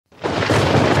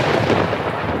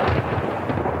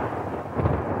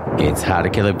It's How to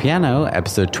Kill a Piano,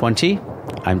 episode 20.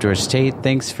 I'm George Tait.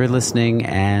 Thanks for listening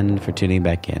and for tuning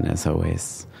back in, as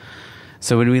always.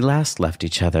 So when we last left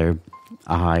each other,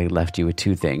 I left you with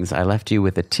two things. I left you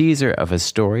with a teaser of a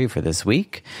story for this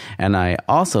week, and I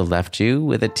also left you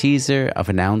with a teaser of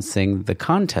announcing the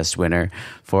contest winner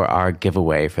for our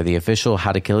giveaway for the official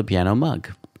How to Kill a Piano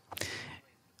mug.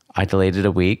 I delayed it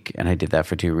a week, and I did that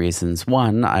for two reasons.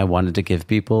 One, I wanted to give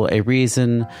people a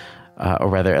reason, or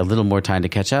rather a little more time to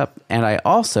catch up, and I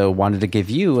also wanted to give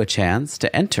you a chance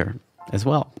to enter as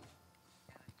well.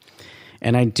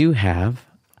 And I do have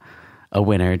a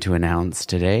winner to announce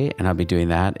today, and I'll be doing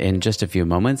that in just a few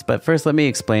moments. But first, let me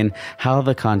explain how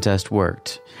the contest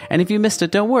worked. And if you missed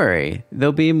it, don't worry.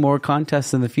 There'll be more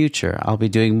contests in the future. I'll be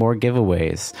doing more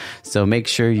giveaways. So make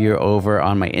sure you're over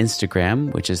on my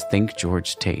Instagram, which is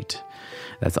ThinkGeorgeTait.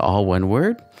 That's all one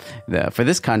word. For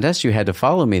this contest, you had to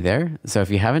follow me there. So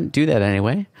if you haven't, do that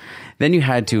anyway. Then you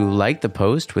had to like the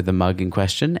post with the mug in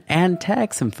question and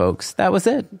tag some folks. That was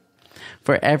it.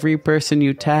 For every person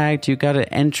you tagged, you got an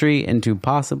entry into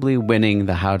possibly winning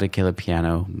the How to Kill a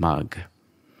Piano mug.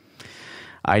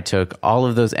 I took all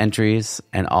of those entries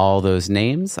and all those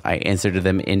names, I inserted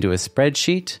them into a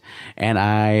spreadsheet, and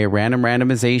I ran a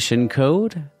randomization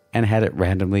code and had it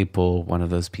randomly pull one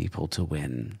of those people to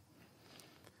win.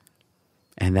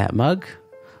 And that mug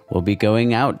will be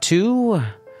going out to...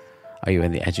 Are you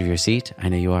on the edge of your seat? I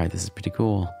know you are. This is pretty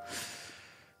cool.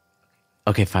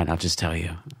 Okay, fine. I'll just tell you.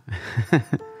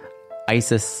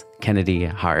 Isis Kennedy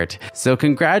Hart. So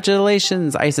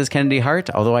congratulations, Isis Kennedy Hart.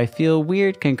 Although I feel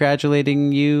weird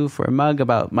congratulating you for a mug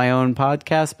about my own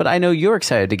podcast, but I know you're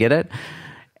excited to get it.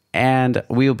 And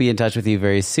we'll be in touch with you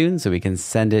very soon so we can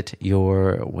send it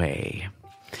your way.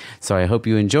 So I hope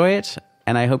you enjoy it,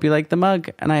 and I hope you like the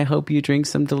mug, and I hope you drink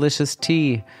some delicious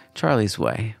tea Charlie's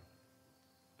way.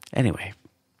 Anyway.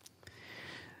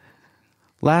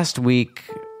 Last week,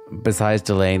 besides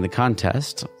delaying the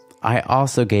contest, I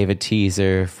also gave a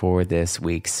teaser for this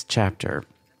week's chapter.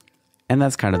 And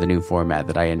that's kind of the new format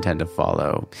that I intend to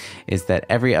follow, is that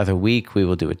every other week we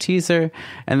will do a teaser,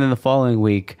 and then the following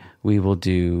week we will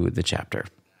do the chapter.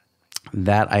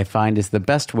 That I find is the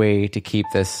best way to keep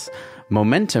this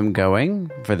momentum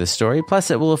going for the story. Plus,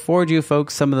 it will afford you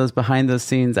folks some of those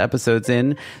behind-the-scenes episodes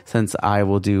in, since I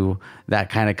will do that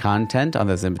kind of content on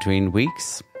those in-between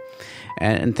weeks.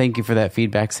 And thank you for that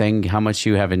feedback saying how much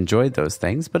you have enjoyed those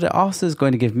things. But it also is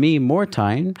going to give me more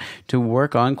time to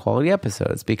work on quality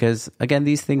episodes because, again,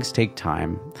 these things take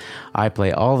time. I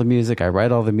play all the music. I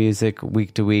write all the music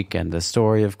week to week and the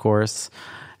story, of course.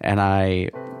 And I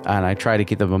try to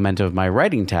keep the momentum of my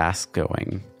writing task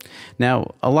going.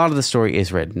 Now, a lot of the story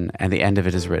is written and the end of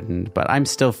it is written, but I'm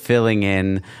still filling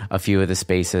in a few of the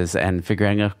spaces and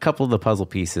figuring a couple of the puzzle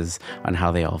pieces on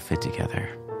how they all fit together.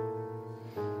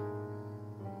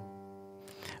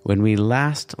 When we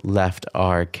last left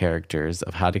our characters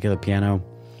of How to Kill a Piano,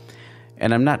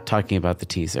 and I'm not talking about the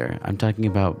teaser, I'm talking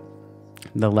about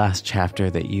the last chapter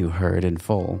that you heard in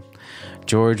full.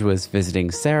 George was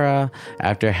visiting Sarah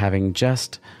after having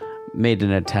just made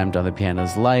an attempt on the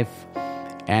piano's life,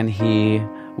 and he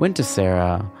went to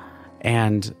Sarah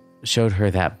and showed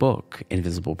her that book,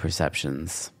 Invisible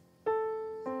Perceptions.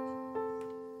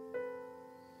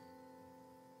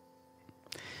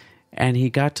 And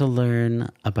he got to learn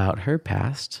about her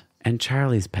past and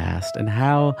Charlie's past and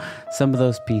how some of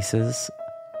those pieces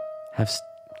have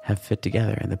fit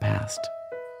together in the past.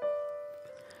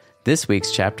 This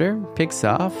week's chapter picks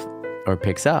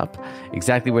up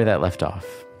exactly where that left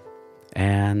off.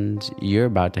 And you're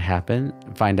about to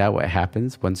find out what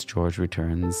happens once George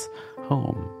returns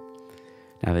home.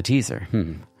 Now the teaser,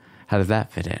 how does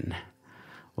that fit in?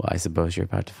 Well, I suppose you're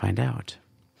about to find out.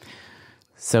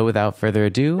 So without further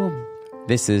ado,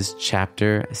 this is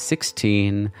chapter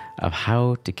 16 of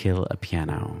How to Kill a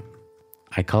Piano.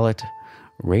 I call it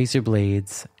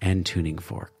Razorblades and Tuning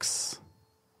Forks.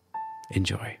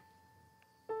 Enjoy.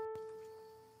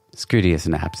 Scooritus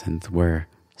and Absinth were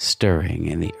stirring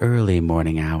in the early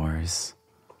morning hours.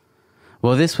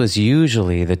 Well, this was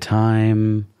usually the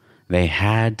time they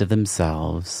had to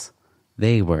themselves.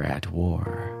 They were at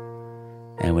war.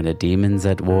 And when a demon's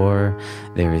at war,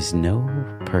 there is no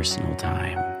personal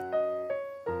time.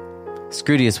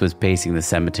 Scooritus was pacing the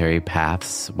cemetery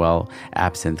paths while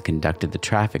Absinth conducted the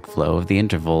traffic flow of the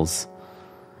intervals.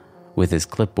 With his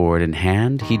clipboard in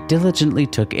hand, he diligently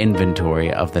took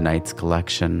inventory of the night's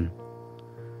collection.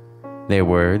 There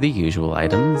were the usual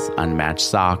items: unmatched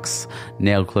socks,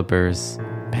 nail clippers,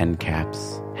 pen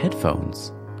caps,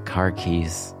 headphones, car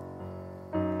keys.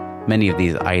 Many of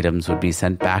these items would be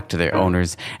sent back to their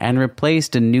owners and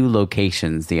replaced in new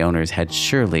locations the owners had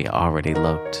surely already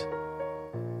looked.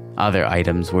 Other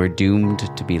items were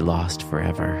doomed to be lost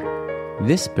forever.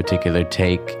 This particular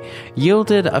take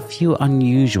yielded a few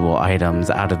unusual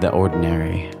items out of the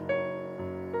ordinary.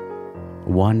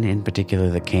 One in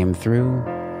particular that came through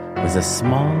was a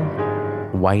small,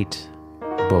 white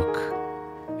book.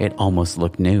 It almost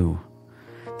looked new.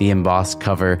 The embossed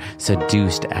cover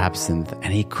seduced Absinth,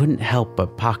 and he couldn't help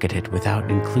but pocket it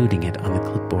without including it on the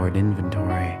clipboard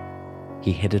inventory.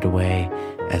 He hid it away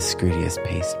as Scooritus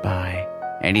paced by.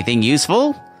 Anything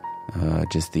useful?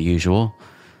 Just the usual.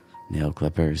 Nail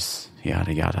clippers,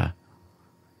 yada yada.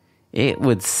 It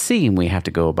would seem we have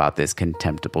to go about this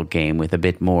contemptible game with a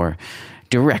bit more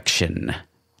direction,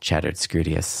 chattered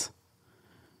Scooritus.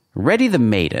 Ready the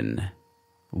maiden.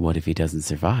 What if he doesn't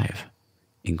survive?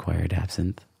 Inquired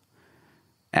Absinth.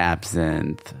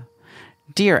 Absinth.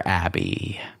 Dear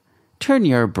Abby, turn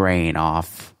your brain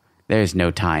off. There's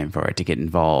no time for it to get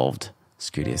involved.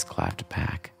 Scooritus clapped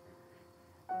back.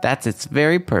 That's its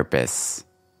very purpose.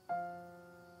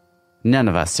 None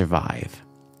of us survive.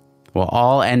 We'll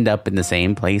all end up in the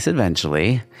same place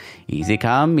eventually. Easy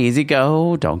come, easy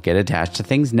go. Don't get attached to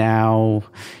things now.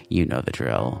 You know the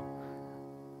drill.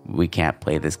 We can't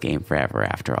play this game forever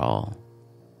after all.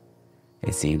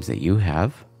 It seems that you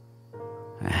have.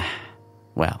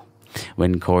 Well,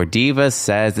 when Cordiva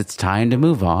says it's time to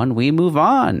move on, we move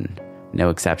on. No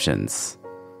exceptions.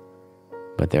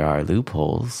 But there are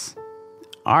loopholes.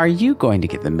 Are you going to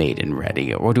get the maiden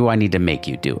ready, or do I need to make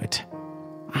you do it?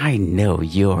 I know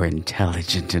you're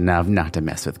intelligent enough not to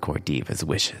mess with Cordiva's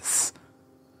wishes.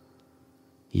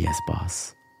 Yes,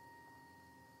 boss,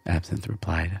 Absinth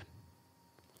replied.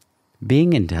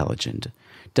 Being intelligent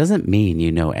doesn't mean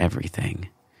you know everything.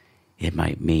 It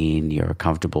might mean you're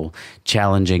comfortable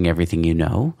challenging everything you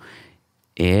know.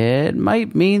 It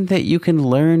might mean that you can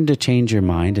learn to change your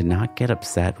mind and not get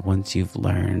upset once you've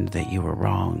learned that you were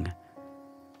wrong.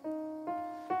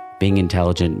 Being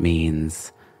intelligent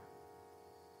means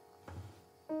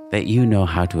that you know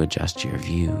how to adjust your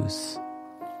views.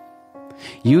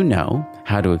 You know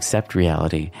how to accept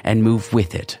reality and move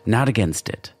with it, not against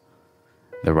it.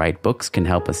 The right books can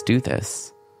help us do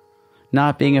this.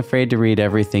 Not being afraid to read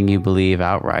everything you believe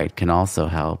outright can also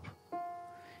help.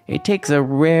 It takes a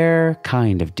rare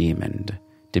kind of demon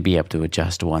to be able to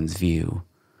adjust one's view.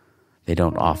 They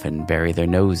don't often bury their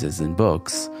noses in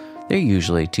books. They're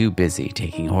usually too busy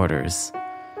taking orders.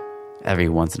 Every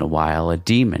once in a while, a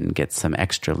demon gets some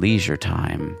extra leisure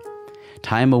time.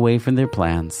 Time away from their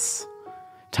plants.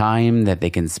 Time that they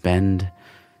can spend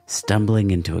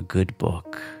stumbling into a good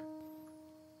book.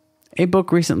 A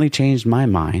book recently changed my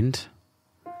mind.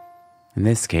 In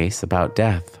this case, about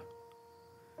death.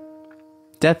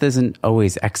 Death isn't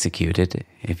always executed,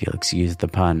 if you'll excuse the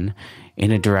pun,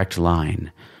 in a direct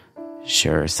line.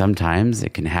 Sure, sometimes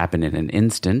it can happen in an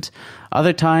instant.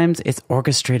 Other times it's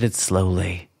orchestrated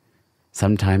slowly.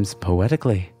 Sometimes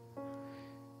poetically.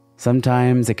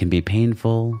 Sometimes it can be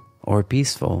painful or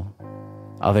peaceful.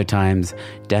 Other times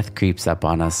death creeps up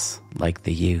on us like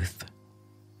the youth.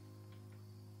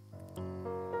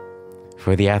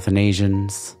 For the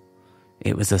Athanasians,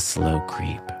 it was a slow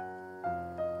creep.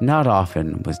 Not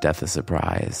often was death a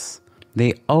surprise.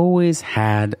 They always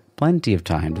had plenty of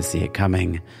time to see it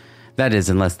coming. That is,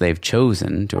 unless they've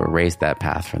chosen to erase that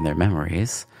path from their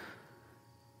memories.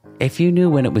 If you knew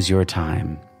when it was your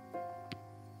time,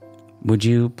 would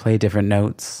you play different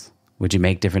notes? Would you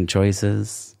make different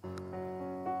choices?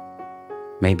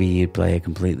 Maybe you'd play a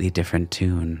completely different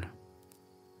tune.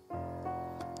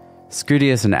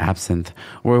 Scooritus and Absinth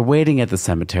were waiting at the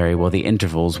cemetery while the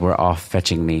intervals were off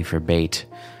fetching me for bait.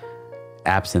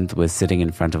 Absinth was sitting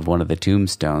in front of one of the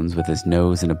tombstones with his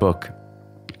nose in a book.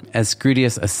 As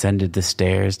Scooritus ascended the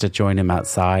stairs to join him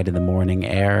outside in the morning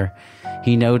air,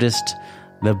 he noticed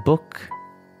the book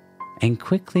and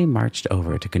quickly marched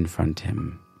over to confront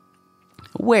him.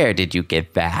 Where did you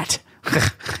get that?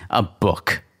 A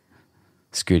book.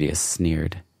 Scooritus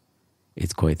sneered.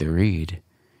 It's quite the read.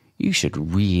 You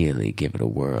should really give it a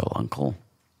whirl, Uncle.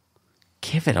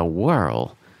 Give it a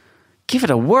whirl? Give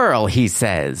it a whirl, he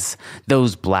says.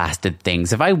 Those blasted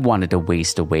things, if I wanted to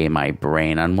waste away my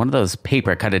brain on one of those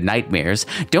paper-cutted nightmares,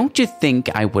 don't you think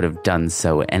I would have done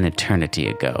so an eternity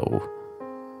ago?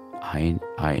 I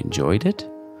enjoyed it.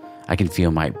 I can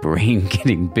feel my brain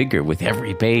getting bigger with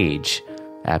every page.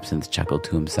 Absinth chuckled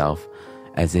to himself,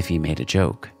 as if he made a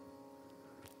joke.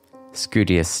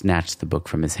 Scooritus snatched the book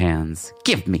from his hands.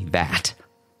 Give me that!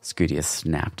 Scooritus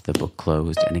snapped the book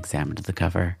closed and examined the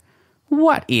cover.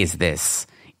 What is this?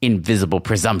 Invisible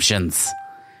Presumptions.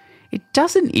 It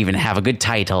doesn't even have a good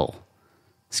title.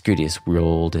 Scooritus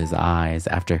rolled his eyes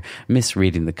after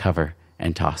misreading the cover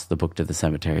and tossed the book to the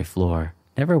cemetery floor,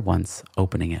 never once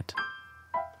opening it.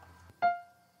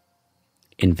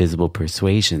 Invisible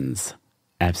persuasions,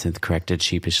 Absinthe corrected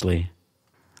sheepishly,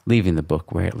 leaving the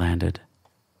book where it landed.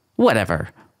 Whatever.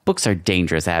 Books are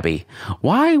dangerous, Abby.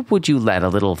 Why would you let a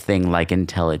little thing like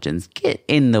intelligence get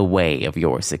in the way of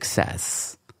your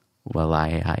success? Well,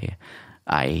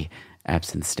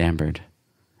 Absinthe stammered.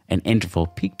 An interval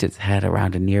peeked its head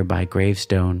around a nearby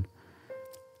gravestone.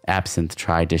 Absinthe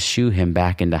tried to shoo him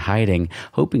back into hiding,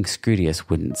 hoping Scooritus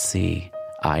wouldn't see.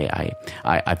 I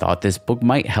thought this book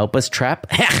might help us trap.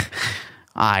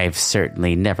 I've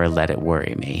certainly never let it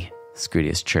worry me,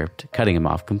 Scooritus chirped, cutting him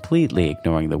off, completely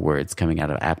ignoring the words coming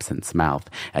out of Absinthe's mouth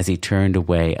as he turned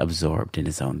away, absorbed in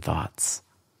his own thoughts.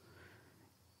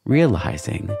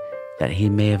 Realizing that he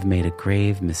may have made a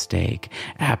grave mistake,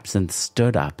 Absinthe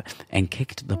stood up and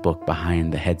kicked the book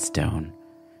behind the headstone,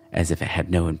 as if it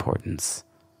had no importance.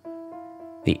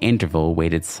 The interval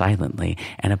waited silently,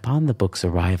 and upon the book's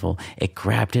arrival, it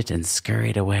grabbed it and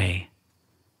scurried away.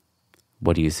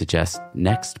 What do you suggest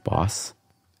next, boss?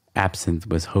 Absinthe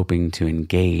was hoping to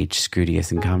engage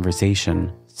Scooritus in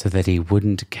conversation so that he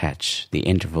wouldn't catch the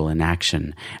interval in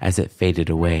action as it faded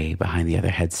away behind the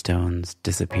other headstones,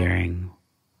 disappearing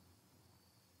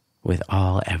with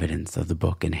all evidence of the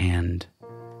book in hand.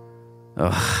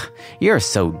 Ugh, you're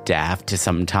so daft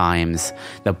sometimes.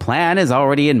 The plan is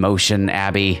already in motion,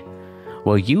 Abby.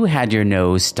 Well, you had your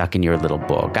nose stuck in your little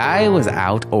book. I was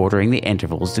out ordering the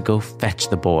intervals to go fetch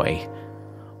the boy.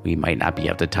 We might not be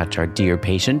able to touch our dear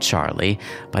patient, Charlie,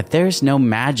 but there's no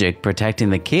magic protecting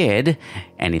the kid.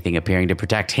 Anything appearing to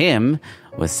protect him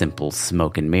was simple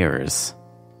smoke and mirrors.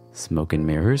 Smoke and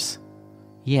mirrors?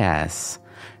 Yes.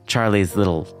 Charlie's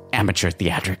little amateur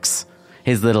theatrics.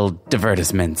 His little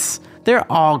divertisements.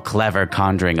 They're all clever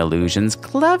conjuring illusions,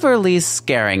 cleverly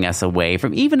scaring us away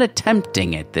from even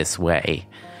attempting it this way.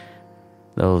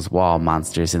 Those wall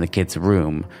monsters in the kid's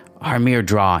room are mere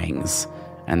drawings,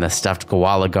 and the stuffed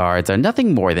koala guards are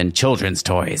nothing more than children's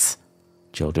toys.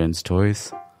 Children's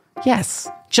toys? Yes,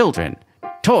 children.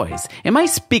 Toys. Am I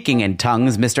speaking in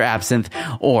tongues, Mr. Absinthe,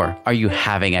 or are you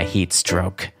having a heat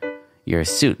stroke? Your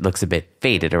suit looks a bit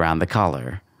faded around the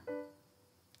collar.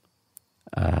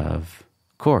 Of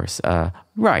course.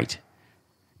 Right.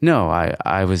 No,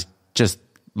 I was just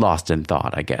lost in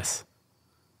thought, I guess.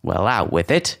 Well, out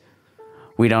with it.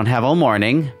 We don't have all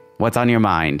morning. What's on your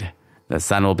mind? The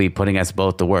sun will be putting us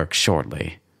both to work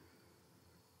shortly.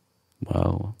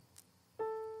 Well,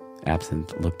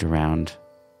 Absinthe looked around,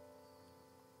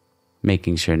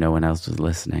 making sure no one else was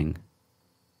listening.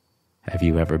 Have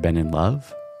you ever been in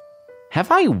love?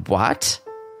 Have I what?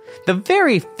 The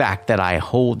very fact that I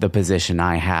hold the position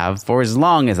I have for as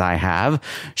long as I have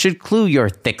should clue your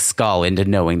thick skull into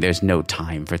knowing there's no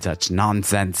time for such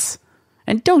nonsense.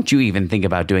 And don't you even think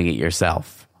about doing it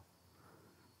yourself.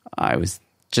 I was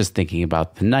just thinking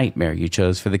about the nightmare you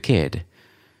chose for the kid.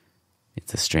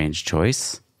 It's a strange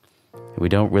choice. We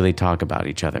don't really talk about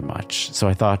each other much, so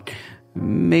I thought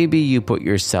maybe you put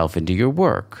yourself into your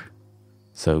work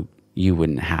so you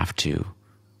wouldn't have to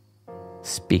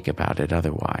speak about it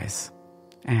otherwise.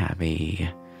 Abby,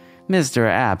 Mr.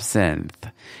 Absinthe,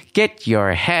 get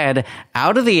your head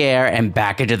out of the air and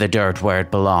back into the dirt where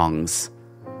it belongs.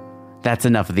 That's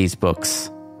enough of these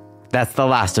books. That's the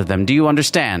last of them. Do you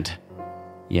understand?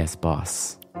 Yes,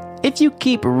 boss. If you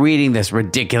keep reading this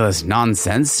ridiculous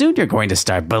nonsense, soon you're going to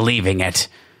start believing it.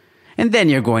 And then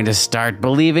you're going to start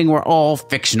believing we're all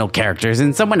fictional characters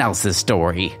in someone else's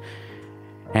story.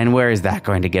 And where is that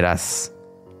going to get us?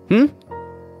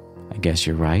 I guess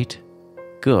you're right.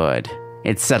 Good.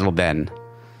 It's settled then.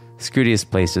 Scooritus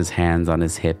placed his hands on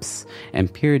his hips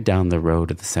and peered down the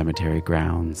road of the cemetery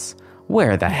grounds.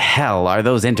 Where the hell are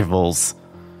those intervals?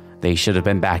 They should have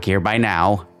been back here by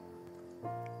now.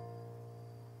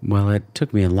 Well, it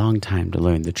took me a long time to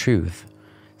learn the truth.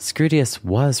 Scooritus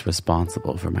was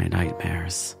responsible for my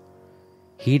nightmares.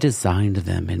 He designed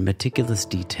them in meticulous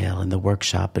detail in the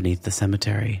workshop beneath the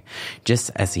cemetery, just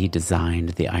as he designed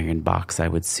the iron box I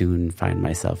would soon find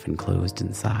myself enclosed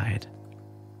inside.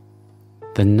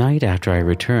 The night after I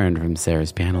returned from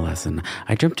Sarah's piano lesson,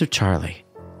 I dreamt of Charlie.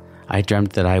 I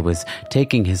dreamt that I was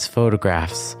taking his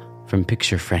photographs from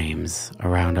picture frames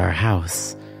around our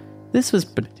house. This was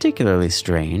particularly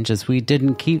strange, as we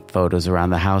didn't keep photos around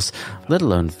the house, let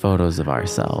alone photos of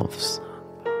ourselves.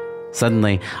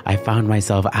 Suddenly, I found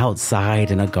myself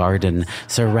outside in a garden,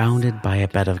 surrounded by a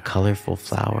bed of colorful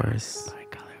flowers.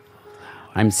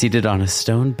 I'm seated on a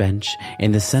stone bench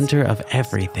in the center of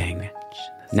everything.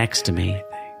 Next to me,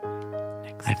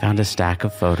 I found a stack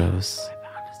of photos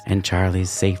and Charlie's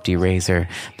safety razor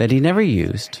that he never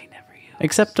used,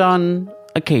 except on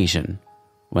occasion,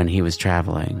 when he was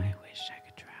traveling. I wish I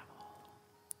could travel.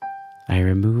 I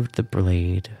removed the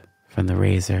blade from the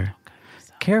razor,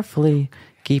 carefully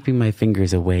keeping my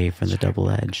fingers away from the double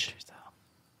edge.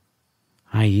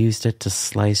 I used it to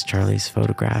slice Charlie's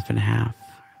photograph in half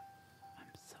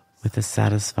with a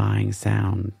satisfying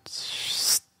sound.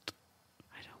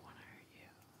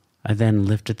 I then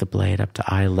lifted the blade up to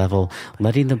eye level,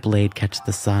 letting the blade catch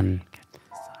the sun.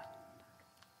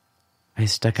 I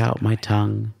stuck out my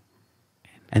tongue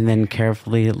and then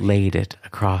carefully laid it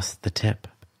across the tip.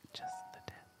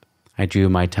 I drew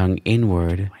my tongue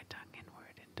inward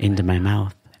into my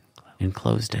mouth and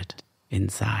closed it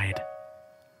inside.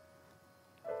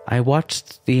 I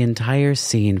watched the entire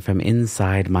scene from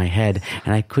inside my head,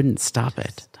 and I couldn't stop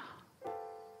it.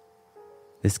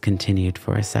 This continued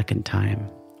for a second time.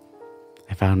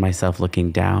 I found myself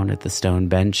looking down at the stone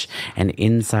bench, and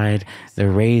inside the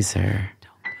razor,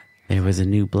 there was a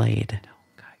new blade.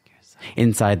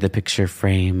 Inside the picture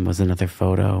frame was another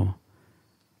photo.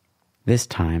 This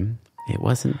time, it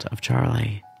wasn't of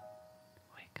Charlie,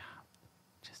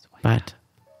 but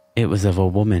it was of a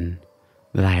woman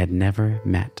that I had never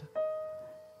met.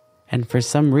 And for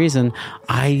some reason,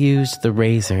 I used the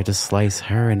razor to slice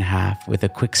her in half with a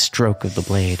quick stroke of the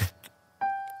blade.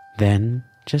 Then,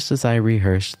 just as I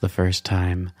rehearsed the first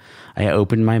time, I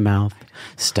opened my mouth,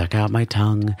 stuck out my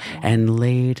tongue, and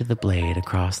laid the blade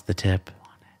across the tip.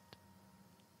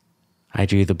 I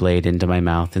drew the blade into my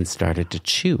mouth and started to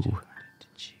chew.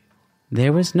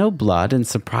 There was no blood, and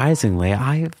surprisingly,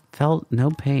 I felt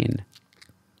no pain.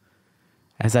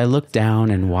 As I looked down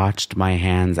and watched my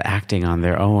hands acting on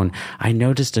their own, I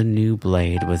noticed a new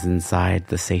blade was inside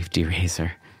the safety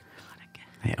razor.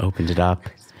 I opened it up,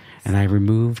 and I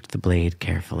removed the blade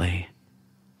carefully.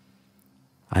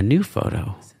 A new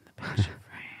photo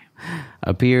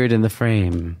appeared in the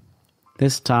frame.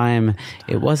 This time,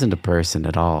 it wasn't a person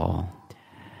at all,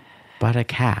 but a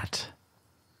cat.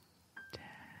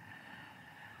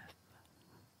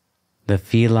 The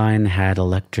feline had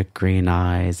electric green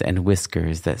eyes and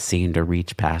whiskers that seemed to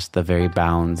reach past the very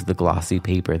bounds of the glossy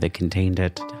paper that contained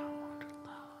it.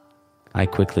 I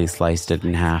quickly sliced it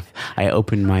in half. I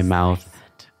opened my mouth,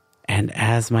 and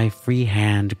as my free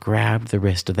hand grabbed the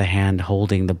wrist of the hand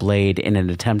holding the blade in an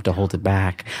attempt to hold it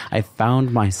back, I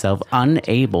found myself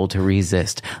unable to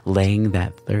resist, laying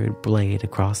that third blade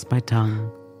across my tongue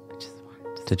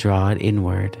to draw it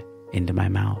inward into my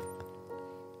mouth.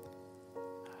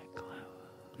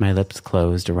 My lips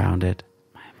closed around it,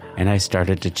 and I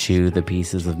started to chew the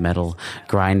pieces of metal,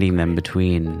 grinding them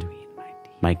between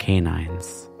my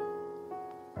canines.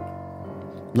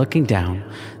 Looking down,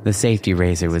 the safety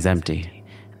razor was empty,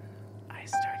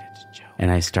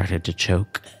 and I started to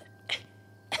choke.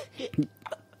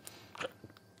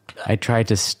 I tried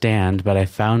to stand, but I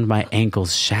found my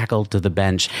ankles shackled to the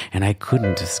bench, and I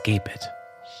couldn't escape it.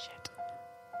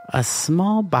 A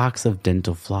small box of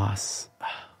dental floss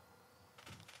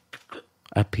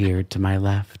appeared to my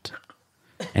left.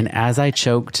 And as I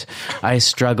choked, I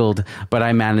struggled, but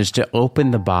I managed to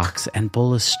open the box and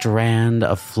pull a strand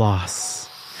of floss,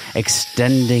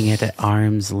 extending it at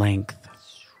arm's length.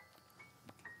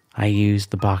 I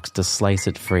used the box to slice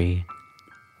it free,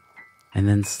 and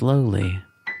then slowly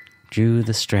drew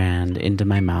the strand into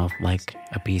my mouth like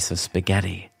a piece of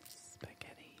spaghetti.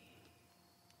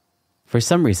 For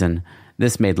some reason,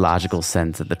 this made logical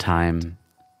sense at the time.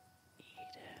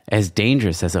 As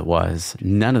dangerous as it was,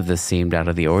 none of this seemed out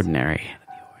of the ordinary.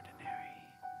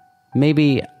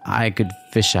 Maybe I could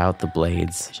fish out the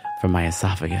blades from my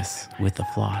esophagus with the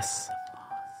floss.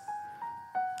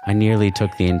 I nearly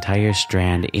took the entire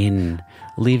strand in,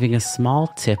 leaving a small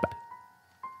tip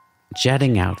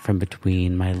jetting out from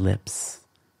between my lips.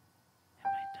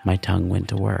 My tongue went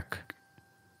to work.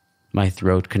 My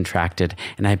throat contracted,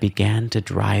 and I began to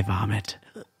dry vomit.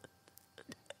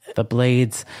 The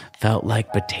blades felt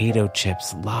like potato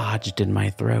chips lodged in my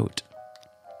throat.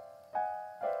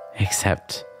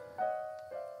 Except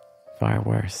far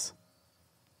worse.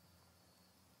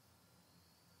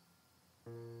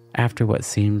 After what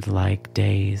seemed like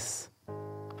days,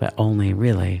 but only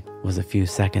really was a few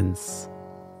seconds,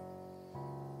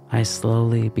 I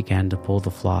slowly began to pull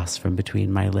the floss from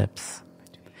between my lips.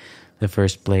 The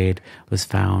first blade was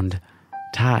found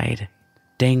tied,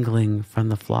 dangling from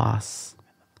the floss.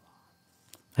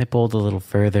 I pulled a little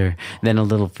further, then a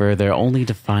little further, only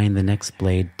to find the next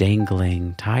blade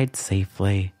dangling, tied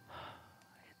safely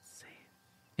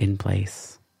in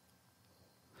place.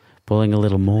 Pulling a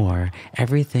little more,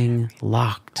 everything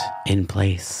locked in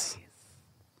place.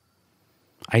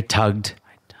 I tugged,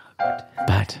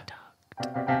 but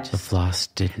the floss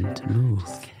didn't move.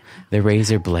 The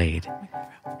razor blade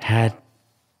had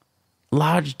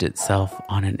lodged itself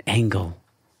on an angle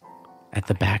at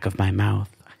the back of my mouth.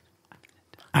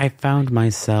 I found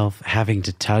myself having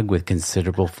to tug with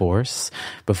considerable force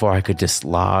before I could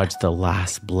dislodge the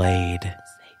last blade.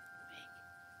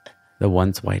 The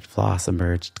once white floss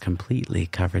emerged completely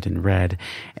covered in red,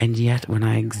 and yet when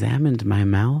I examined my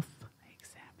mouth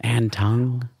and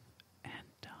tongue,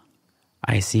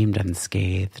 I seemed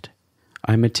unscathed.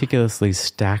 I meticulously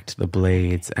stacked the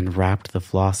blades and wrapped the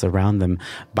floss around them,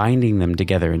 binding them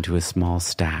together into a small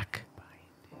stack.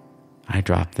 I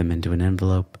dropped them into an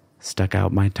envelope, stuck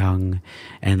out my tongue,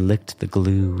 and licked the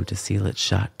glue to seal it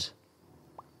shut.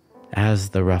 As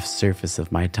the rough surface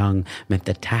of my tongue met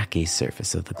the tacky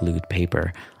surface of the glued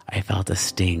paper, I felt a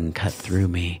sting cut through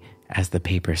me as the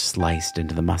paper sliced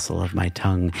into the muscle of my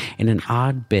tongue in an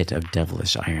odd bit of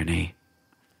devilish irony.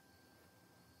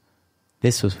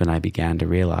 This was when I began to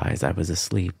realize I was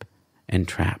asleep and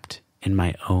trapped in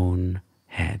my own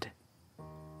head.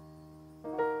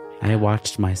 I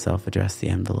watched myself address the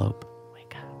envelope.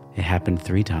 It happened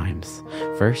 3 times.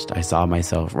 First, I saw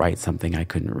myself write something I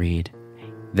couldn't read.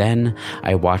 Then,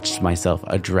 I watched myself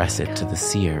address it to the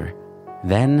seer.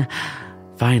 Then,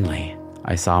 finally,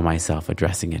 I saw myself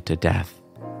addressing it to Death.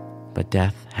 But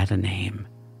Death had a name,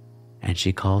 and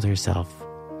she called herself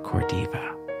Cordiva.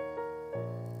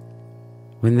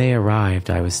 When they arrived,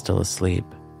 I was still asleep.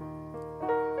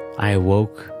 I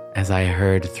awoke as I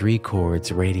heard 3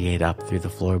 chords radiate up through the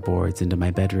floorboards into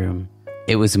my bedroom.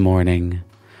 It was morning,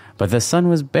 but the sun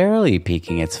was barely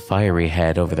peeking its fiery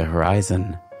head over the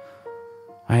horizon.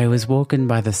 I was woken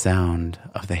by the sound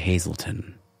of the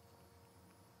Hazelton.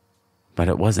 But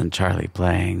it wasn't Charlie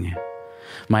playing.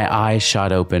 My eyes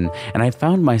shot open, and I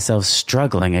found myself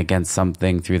struggling against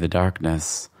something through the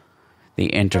darkness. The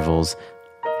intervals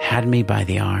had me by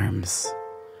the arms,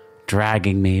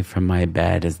 dragging me from my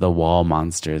bed as the wall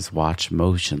monsters watch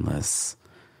motionless.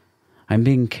 I'm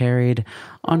being carried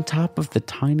on top of the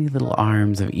tiny little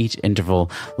arms of each interval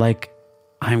like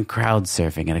I'm crowd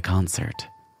surfing at a concert,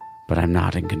 but I'm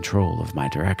not in control of my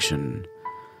direction.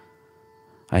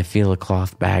 I feel a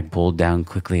cloth bag pulled down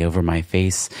quickly over my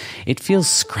face. It feels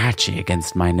scratchy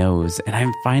against my nose, and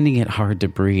I'm finding it hard to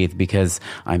breathe because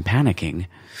I'm panicking.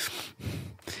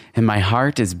 And my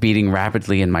heart is beating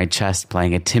rapidly in my chest,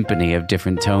 playing a timpani of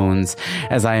different tones,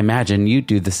 as I imagine you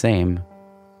do the same.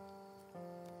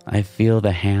 I feel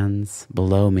the hands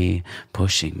below me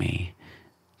pushing me,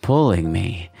 pulling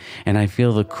me, and I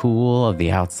feel the cool of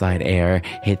the outside air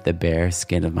hit the bare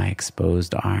skin of my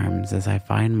exposed arms as I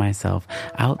find myself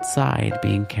outside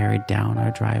being carried down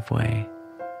our driveway.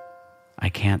 I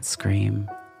can't scream.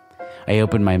 I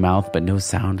open my mouth, but no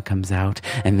sound comes out,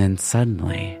 and then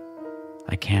suddenly,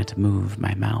 I can't move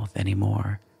my mouth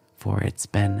anymore, for it's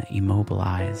been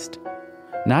immobilized.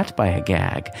 Not by a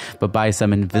gag, but by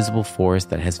some invisible force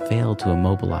that has failed to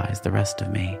immobilize the rest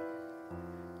of me.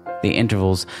 The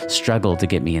intervals struggle to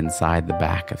get me inside the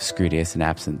back of Scooritus and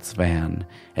Absinth's van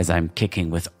as I'm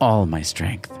kicking with all my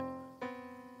strength.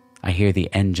 I hear the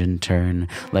engine turn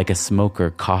like a smoker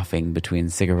coughing between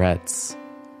cigarettes.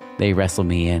 They wrestle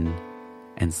me in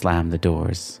and slam the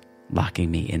doors, locking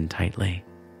me in tightly.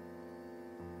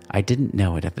 I didn't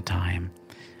know it at the time,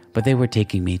 but they were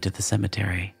taking me to the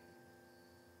cemetery.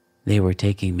 They were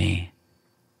taking me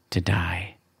to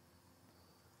die.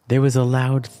 There was a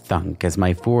loud thunk as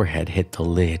my forehead hit the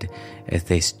lid as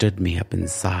they stood me up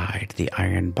inside the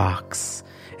iron box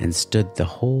and stood the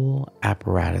whole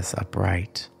apparatus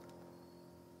upright.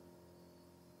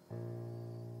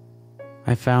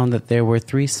 I found that there were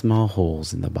 3 small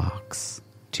holes in the box,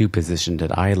 2 positioned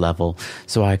at eye level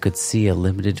so I could see a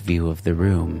limited view of the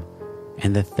room,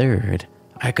 and the 3rd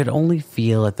I could only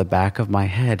feel at the back of my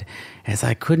head as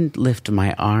I couldn't lift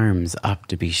my arms up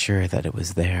to be sure that it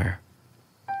was there.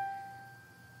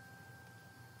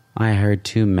 I heard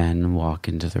 2 men walk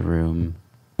into the room.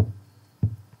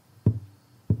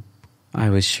 I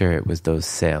was sure it was those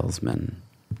salesmen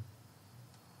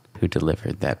who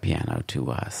delivered that piano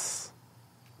to us.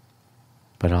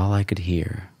 But all I could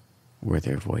hear were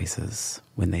their voices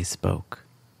when they spoke.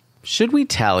 "Should we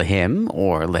tell him,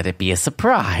 or let it be a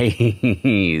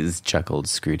surprise?" chuckled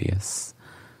Scooritus.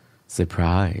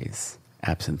 "Surprise,"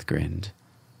 Absinth grinned.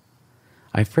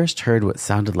 I first heard what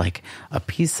sounded like a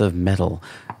piece of metal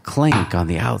clank on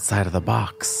the outside of the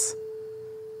box.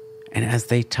 And as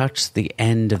they touched the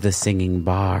end of the singing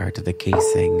bar to the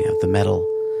casing of the metal,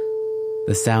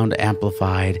 the sound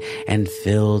amplified and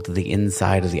filled the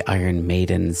inside of the Iron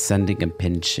Maiden, sending a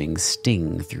pinching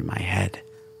sting through my head.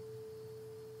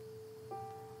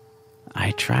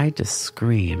 I tried to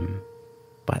scream,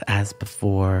 but as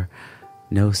before,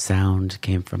 no sound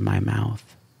came from my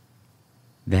mouth.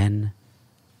 Then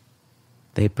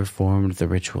they performed the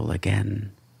ritual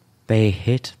again. They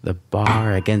hit the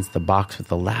bar against the box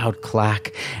with a loud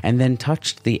clack and then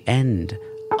touched the end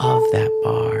of that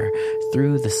bar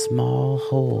through the small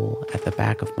hole at the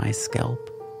back of my scalp.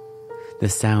 The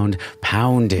sound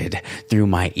pounded through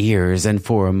my ears, and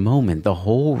for a moment the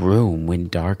whole room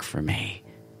went dark for me.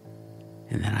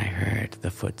 And then I heard the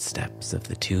footsteps of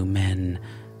the two men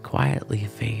quietly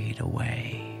fade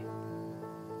away.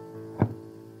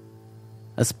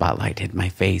 A spotlight hit my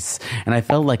face, and I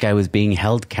felt like I was being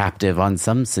held captive on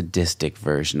some sadistic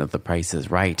version of The Price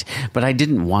is Right, but I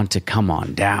didn't want to come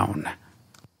on down.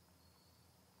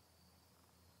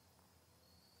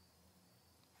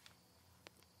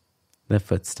 The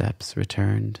footsteps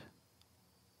returned.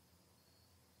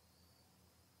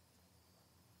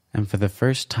 And for the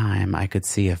first time, I could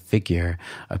see a figure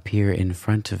appear in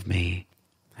front of me.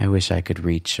 I wish I could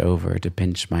reach over to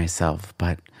pinch myself,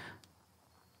 but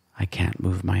I can't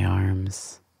move my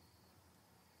arms.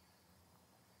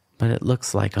 But it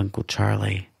looks like Uncle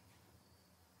Charlie.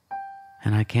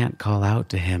 And I can't call out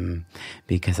to him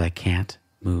because I can't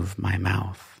move my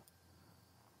mouth.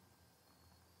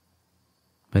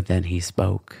 But then he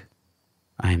spoke.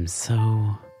 I'm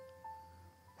so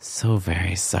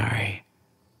very sorry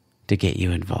to get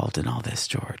you involved in all this,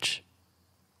 George.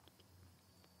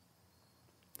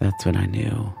 That's when I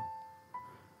knew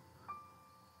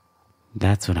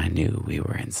we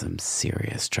were in some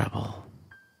serious trouble.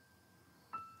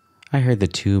 I heard the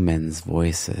two men's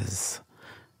voices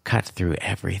cut through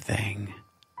everything.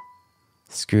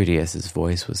 Scooritus's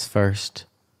voice was first.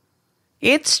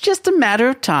 It's just a matter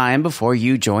of time before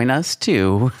you join us,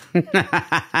 too.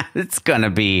 It's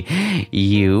gonna be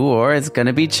you or it's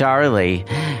gonna be Charlie.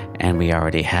 And we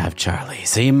already have Charlie,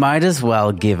 so you might as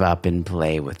well give up and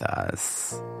play with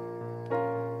us.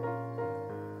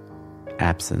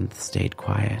 Absinthe stayed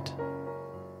quiet.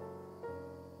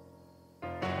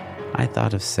 I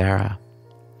thought of Sarah.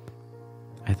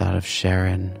 I thought of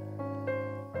Sharon.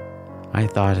 I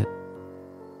thought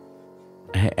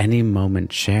at any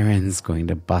moment Sharon's going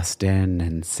to bust in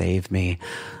and save me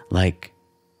like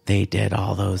they did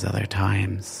all those other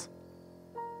times.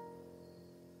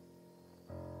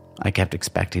 I kept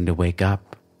expecting to wake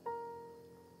up.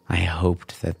 I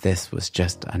hoped that this was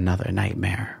just another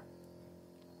nightmare.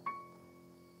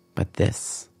 But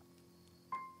this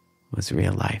was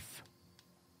real life.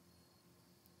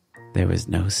 There was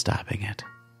no stopping it.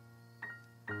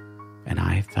 And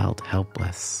I felt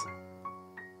helpless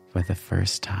for the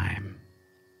first time.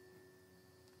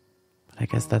 But I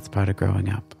guess that's part of growing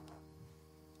up.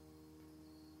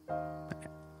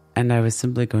 And I was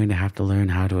simply going to have to learn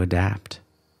how to adapt.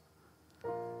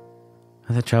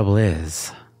 But the trouble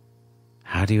is,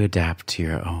 how do you adapt to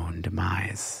your own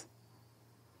demise?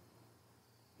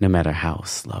 No matter how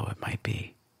slow it might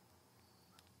be.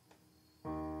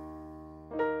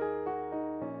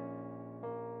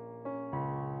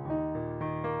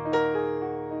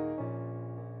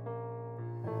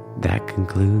 That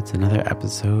concludes another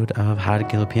episode of How to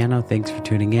Kill a Piano. Thanks for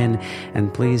tuning in.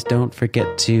 And please don't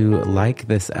forget to like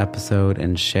this episode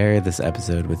and share this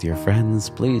episode with your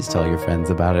friends. Please tell your friends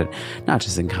about it, not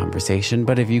just in conversation,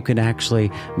 but if you can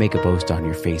actually make a post on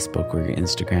your Facebook or your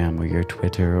Instagram or your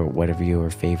Twitter or whatever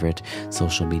your favorite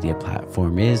social media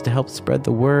platform is to help spread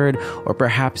the word. Or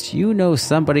perhaps you know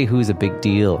somebody who's a big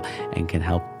deal and can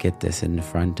help get this in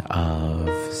front of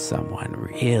someone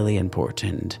really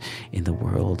important in the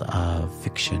world of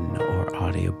fiction or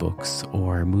audiobooks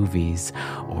or movies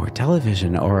or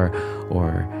television or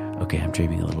okay, I'm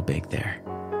dreaming a little big there.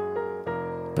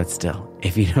 But still,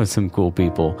 if you know some cool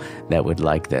people that would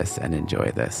like this and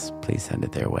enjoy this, please send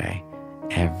it their way.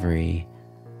 Every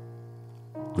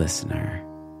listener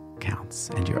counts,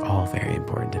 and you're all very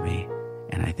important to me.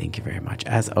 And I thank you very much.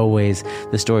 As always,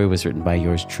 the story was written by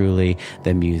yours truly.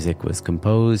 The music was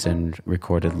composed and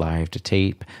recorded live to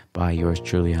tape by yours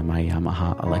truly on my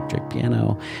Yamaha electric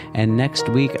piano. And next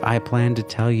week, I plan to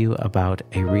tell you about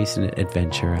a recent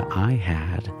adventure I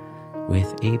had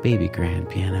with a baby grand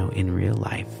piano in real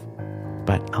life.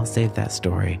 But I'll save that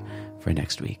story for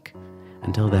next week.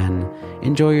 Until then,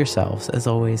 enjoy yourselves as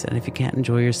always. And if you can't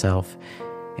enjoy yourself,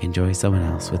 enjoy someone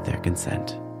else with their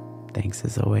consent. Thanks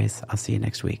as always. I'll see you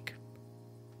next week.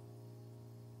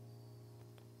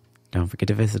 Don't forget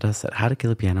to visit us at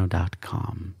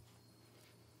howtokillapiano.com.